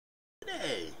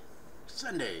Today,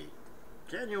 Sunday,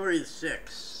 January the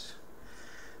 6th,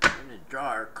 I'm going to draw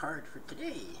our card for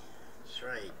today. That's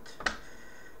right.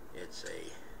 It's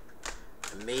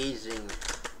a amazing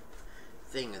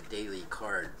thing, a daily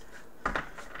card.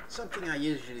 Something I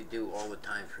usually do all the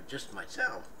time for just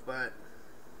myself, but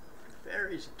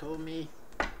fairies have told me,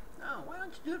 no, why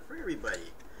don't you do it for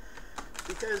everybody?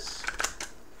 Because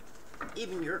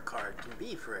even your card can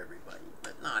be for everybody,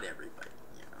 but not everybody.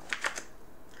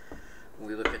 When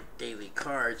we look at daily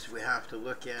cards, we have to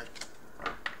look at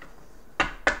it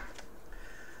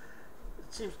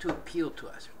seems to appeal to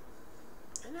us.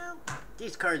 And now,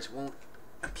 these cards won't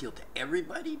appeal to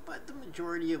everybody, but the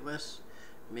majority of us,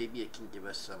 maybe it can give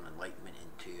us some enlightenment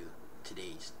into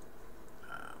today's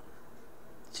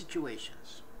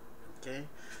situations. Okay?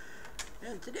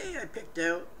 And today I picked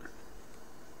out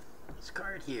this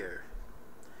card here.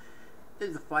 This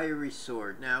is the fiery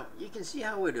sword. Now, you can see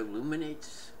how it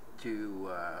illuminates to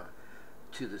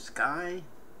the sky.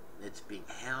 It's being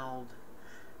held,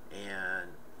 and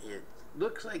it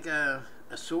looks like a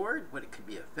sword, but it could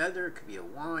be a feather, it could be a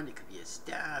wand, it could be a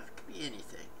staff, it could be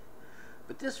anything.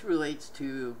 But this relates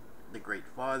to the Great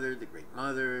Father, the Great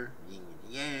Mother, yin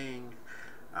and yang,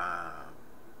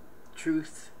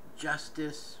 truth,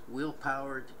 justice,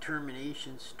 willpower,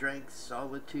 determination, strength,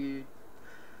 solitude,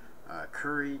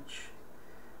 courage.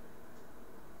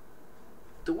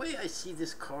 The way I see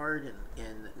this card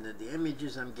and the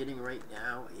images I'm getting right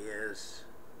now is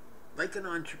like an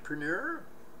entrepreneur.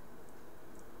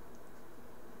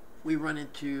 We run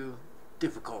into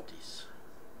difficulties,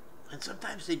 and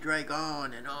sometimes they drag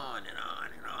on and on and on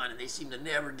and on, and they seem to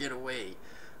never get away.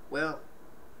 Well,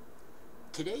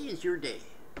 today is your day,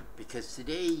 because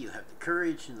today you have the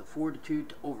courage and the fortitude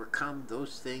to overcome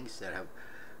those things that have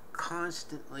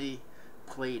constantly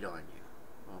played on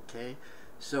you. Okay,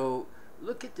 so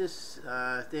look at this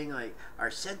thing, like our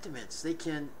sentiments, they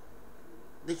can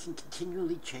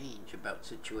continually change about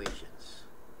situations,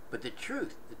 but the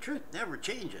truth never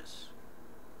changes.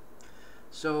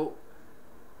 So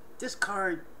this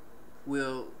card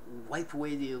will wipe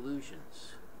away the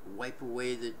illusions, wipe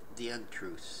away the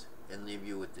untruths, and leave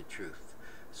you with the truth,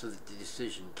 so that the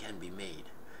decision can be made.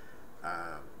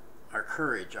 Our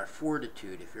courage, our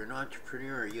fortitude. If you're an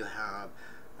entrepreneur, you have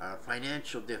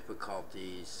financial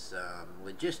difficulties,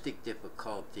 logistic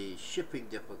difficulties, shipping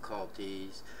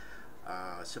difficulties,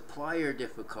 supplier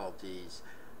difficulties,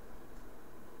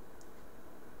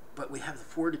 but we have the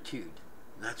fortitude.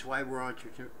 And that's why we're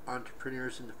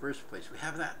entrepreneurs in the first place. We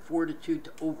have that fortitude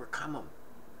to overcome them.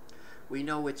 We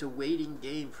know it's a waiting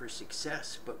game for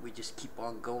success, but we just keep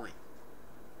on going.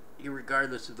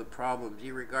 Irregardless of the problems,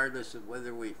 irregardless of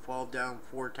whether we fall down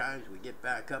 4 times, we get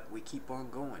back up, we keep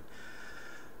on going.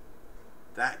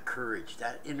 That courage,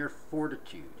 that inner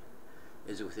fortitude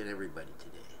is within everybody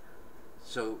today.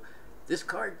 So this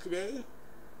card today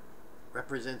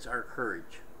represents our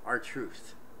courage, our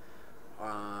truth.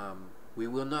 We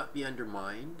will not be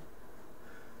undermined.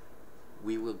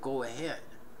 We will go ahead,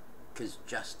 because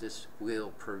justice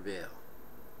will prevail.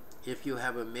 If you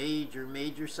have a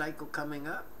major cycle coming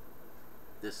up,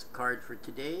 this card for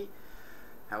today.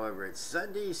 However, it's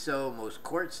Sunday, so most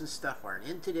courts and stuff aren't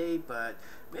in today, but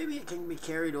maybe it can be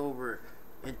carried over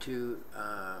into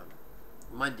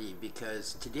Monday,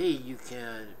 because today you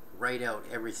can write out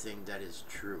everything that is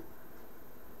true.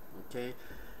 Okay?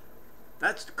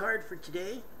 That's the card for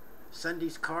today.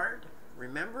 Sunday's card.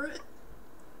 Remember it.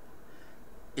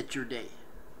 It's your day.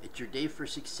 It's your day for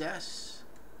success.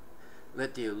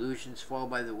 Let the illusions fall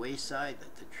by the wayside.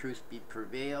 Let the truth be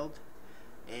prevailed.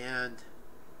 And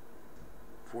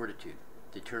fortitude,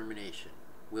 determination,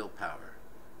 willpower,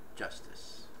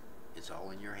 justice. It's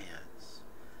all in your hands.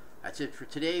 That's it for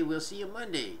today. We'll see you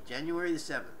Monday, January the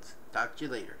 7th. Talk to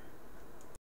you later.